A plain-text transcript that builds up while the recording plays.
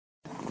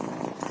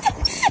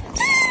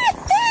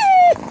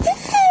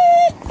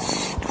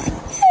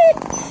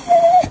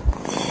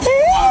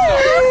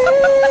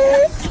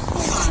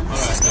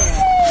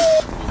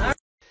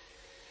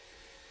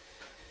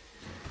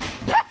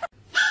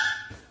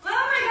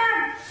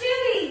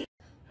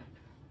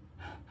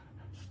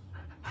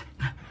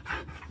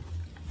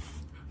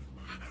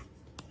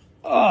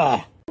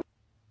I'm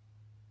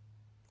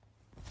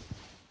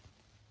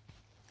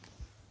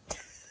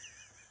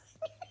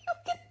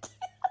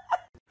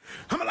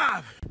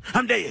alive.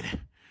 I'm dead.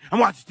 I'm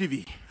watching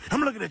TV. I'm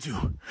looking at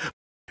you.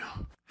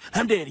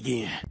 I'm dead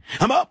again.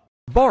 I'm up.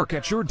 Bark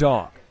at your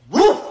dog.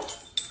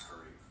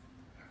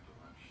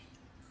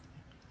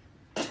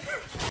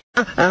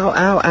 Ow,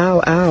 ow,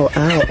 ow, ow,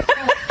 ow.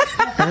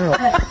 Ow,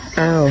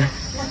 ow.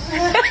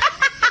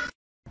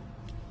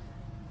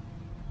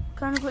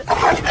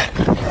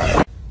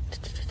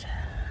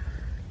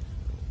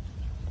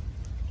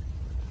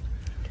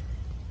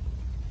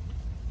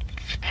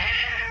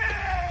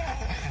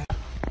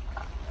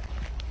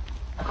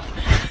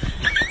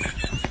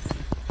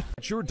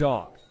 At your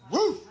dog.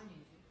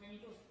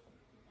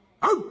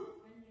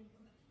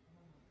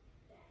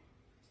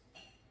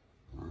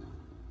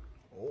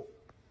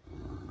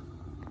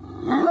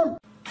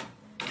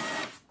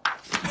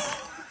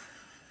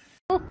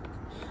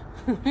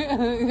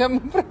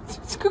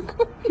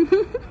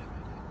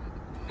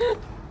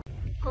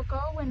 Coco,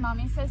 when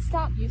mommy says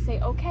stop, you say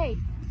okay.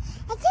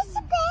 It's just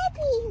a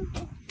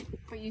baby.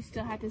 But you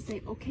still had to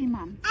say okay,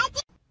 mom.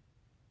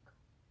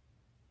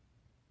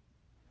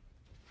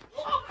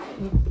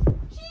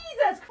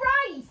 Jesus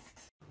Christ!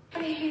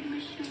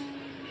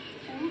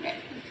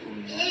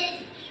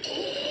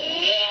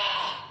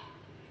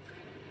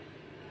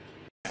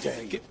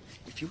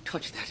 If you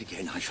touch that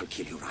again, I shall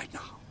kill you right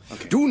now.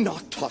 Okay. Do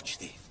not touch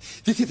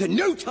this. This is a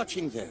no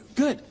touching zone.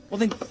 Good. Well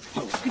then...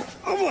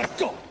 Oh my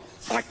God!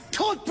 I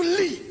can't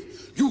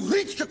believe you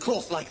reached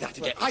across like that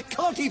again. I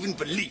can't even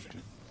believe it.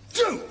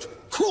 Don't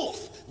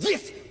cross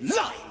this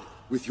line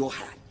with your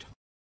hand.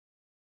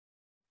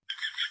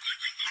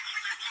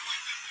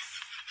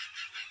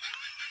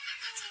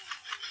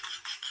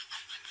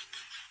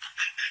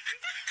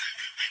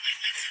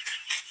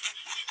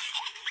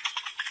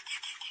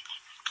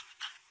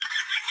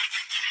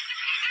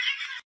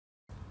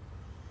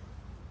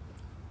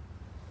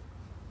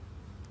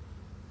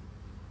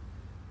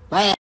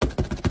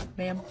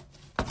 Ma'am.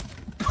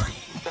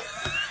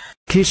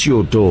 Kiss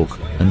your dog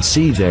and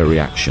see their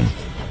reaction.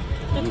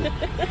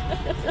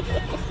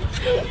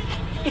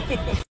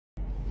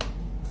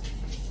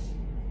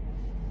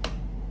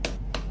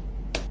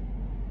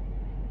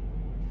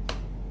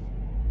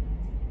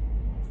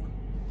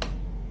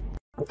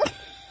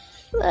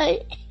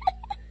 Like...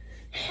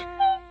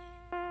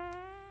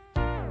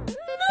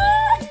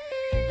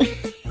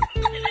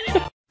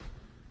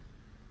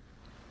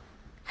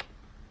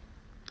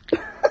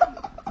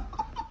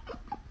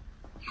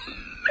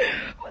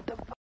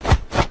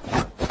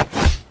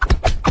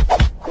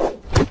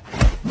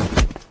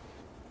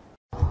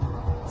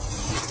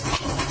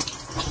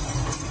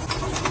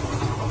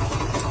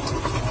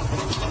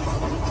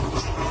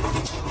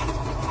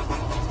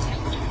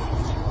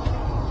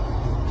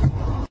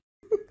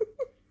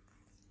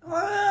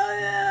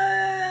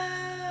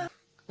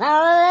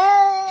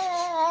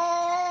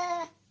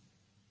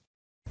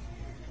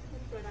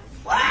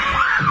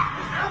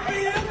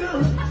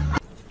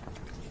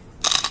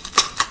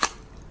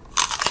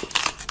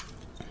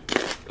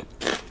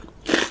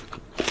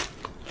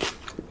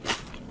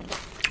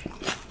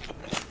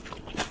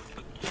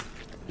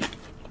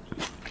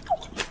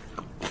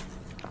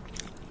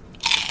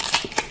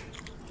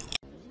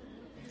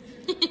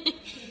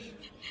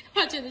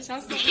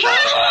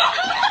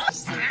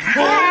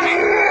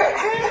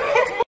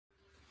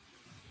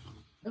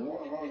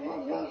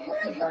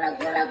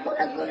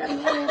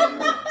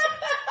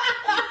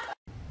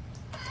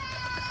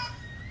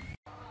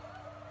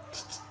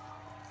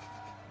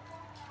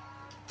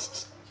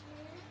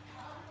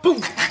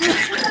 Boom!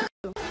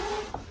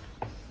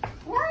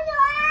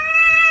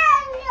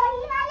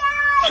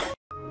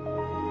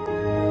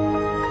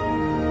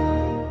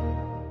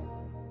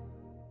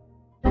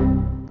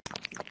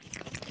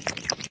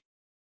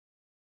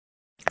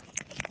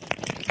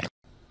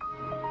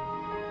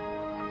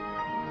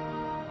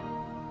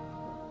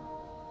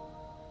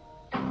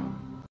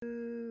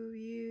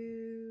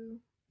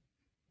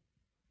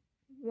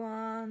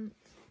 Want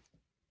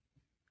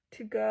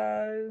to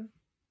go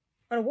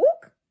on a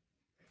walk?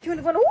 Do you want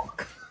to go on a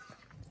walk?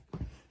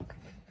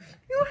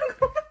 You want to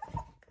go on a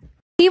walk?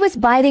 He was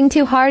biting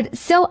too hard,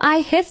 so I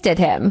hissed at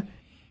him.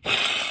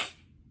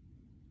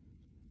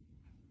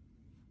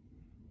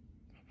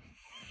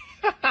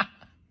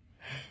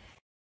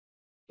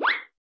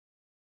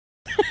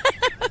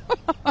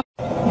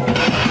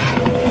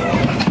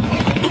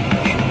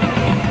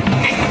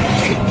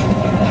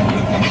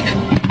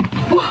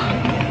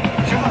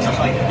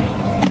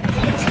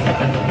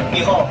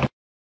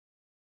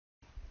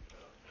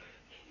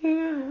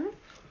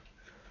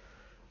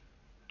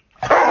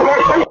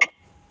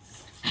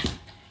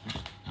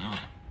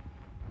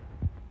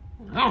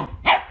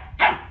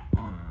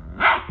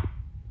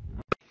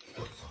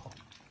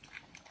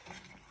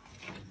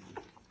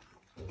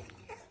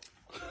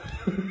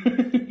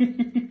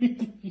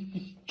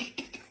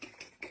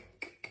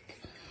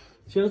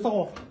 Chưa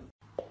rõ.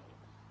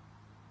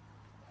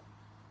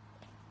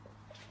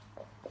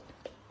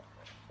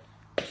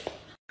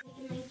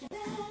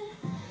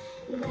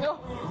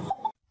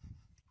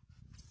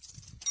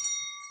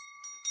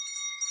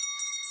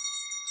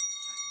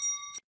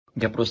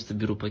 Я просто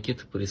беру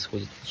пакет и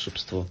происходит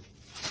волшебство.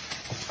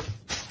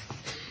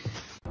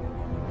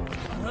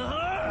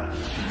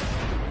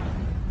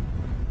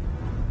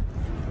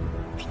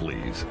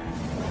 Please.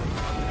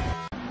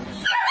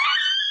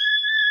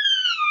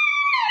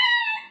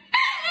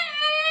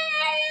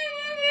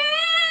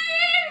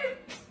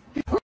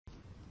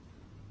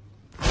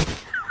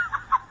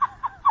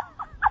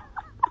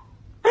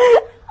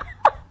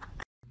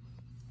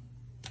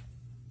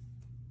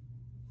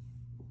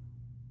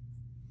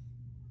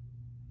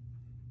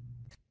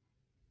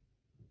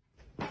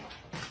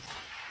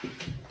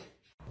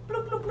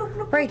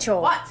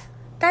 Rachel. What?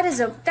 That is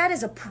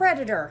a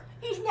predator.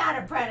 He's not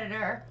a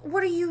predator.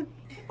 What are you?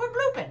 We're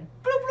blooping.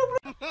 Bloop, bloop,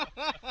 bloop.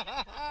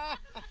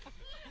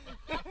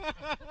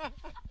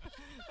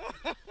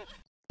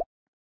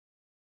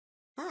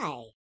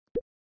 Hi.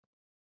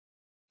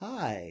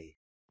 Hi.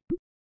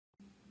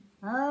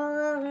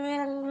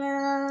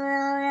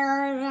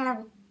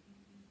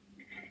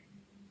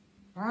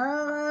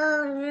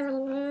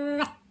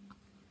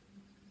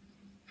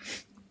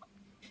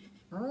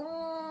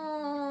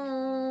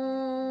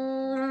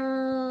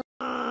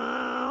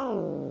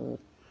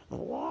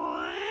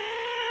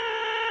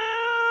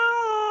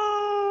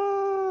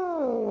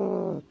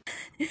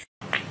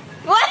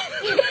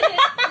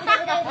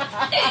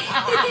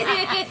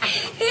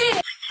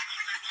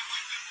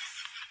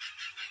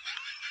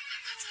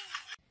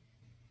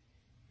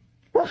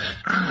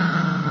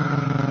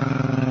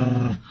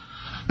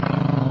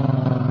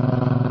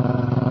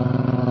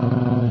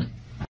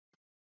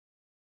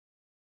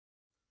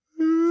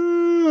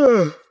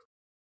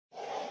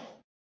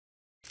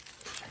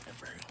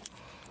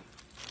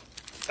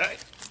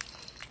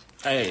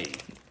 Hey,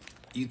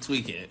 you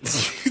tweaking.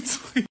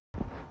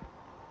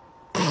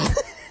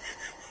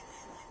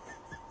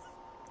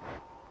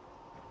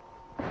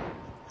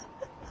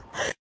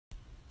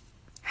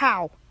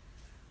 How?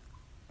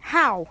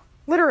 How?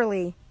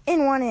 Literally,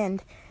 in one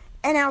end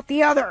and out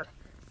the other.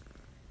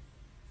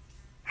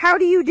 How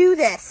do you do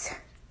this?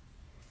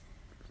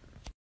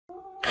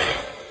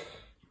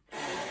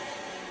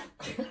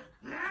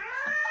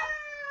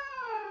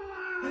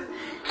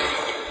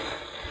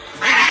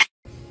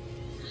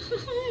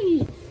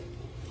 Hi.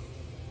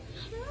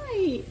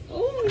 Hi.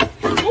 Oh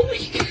my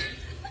God.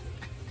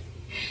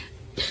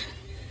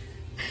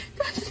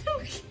 That's so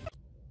cute.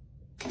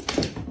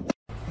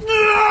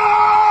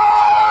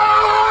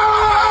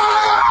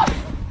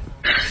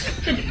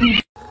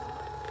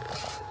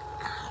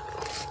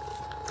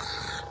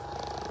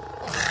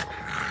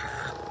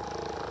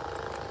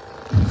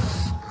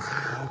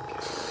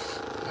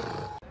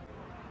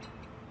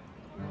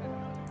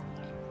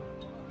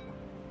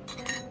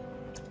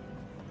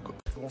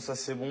 Bon, ça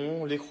c'est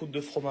bon. Les croûtes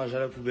de fromage à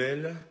la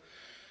poubelle.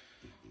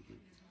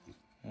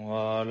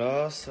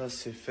 Voilà, ça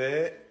c'est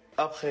fait.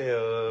 Après,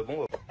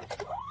 bon...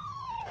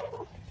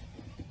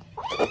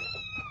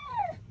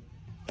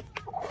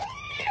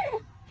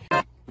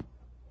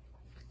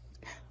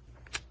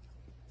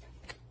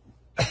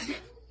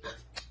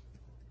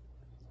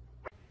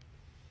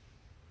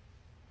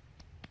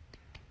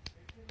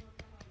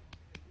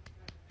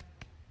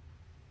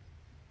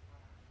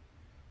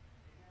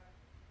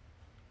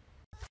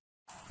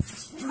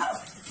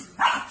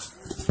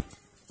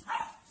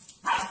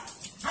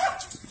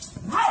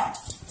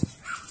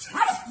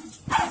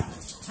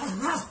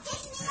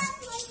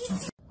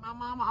 My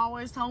mama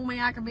always told me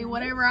I could be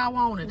whatever I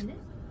wanted,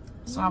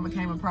 so I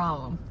became a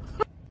problem.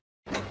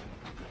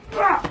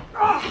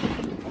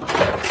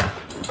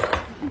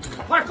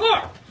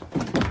 Parkour!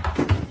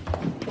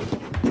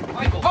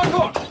 Michael,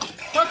 parkour!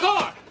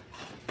 Parkour!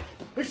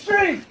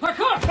 Extreme!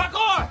 Parkour!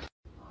 Parkour!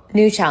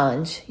 New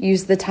challenge.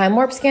 Use the time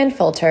warp scan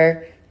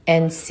filter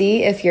and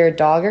see if your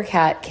dog or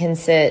cat can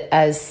sit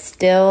as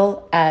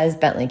still as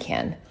Bentley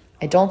can.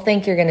 I don't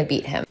think you're gonna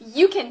beat him.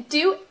 You can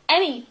do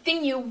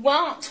anything you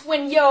want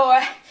when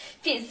you're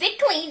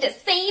physically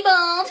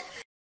disabled.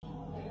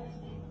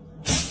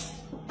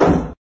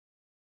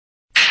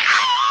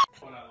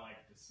 What I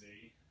like to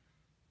see.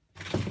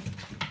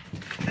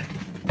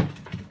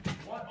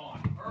 What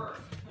on earth?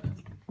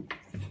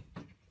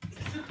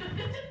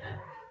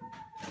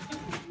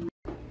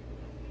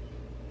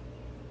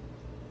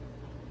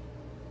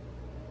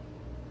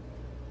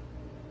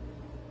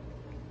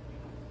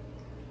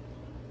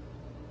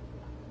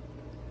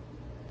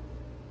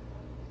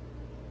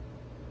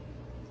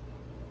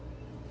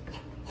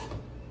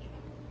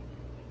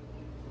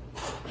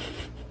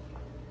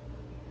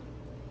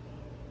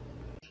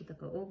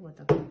 Такой, о, вот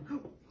так.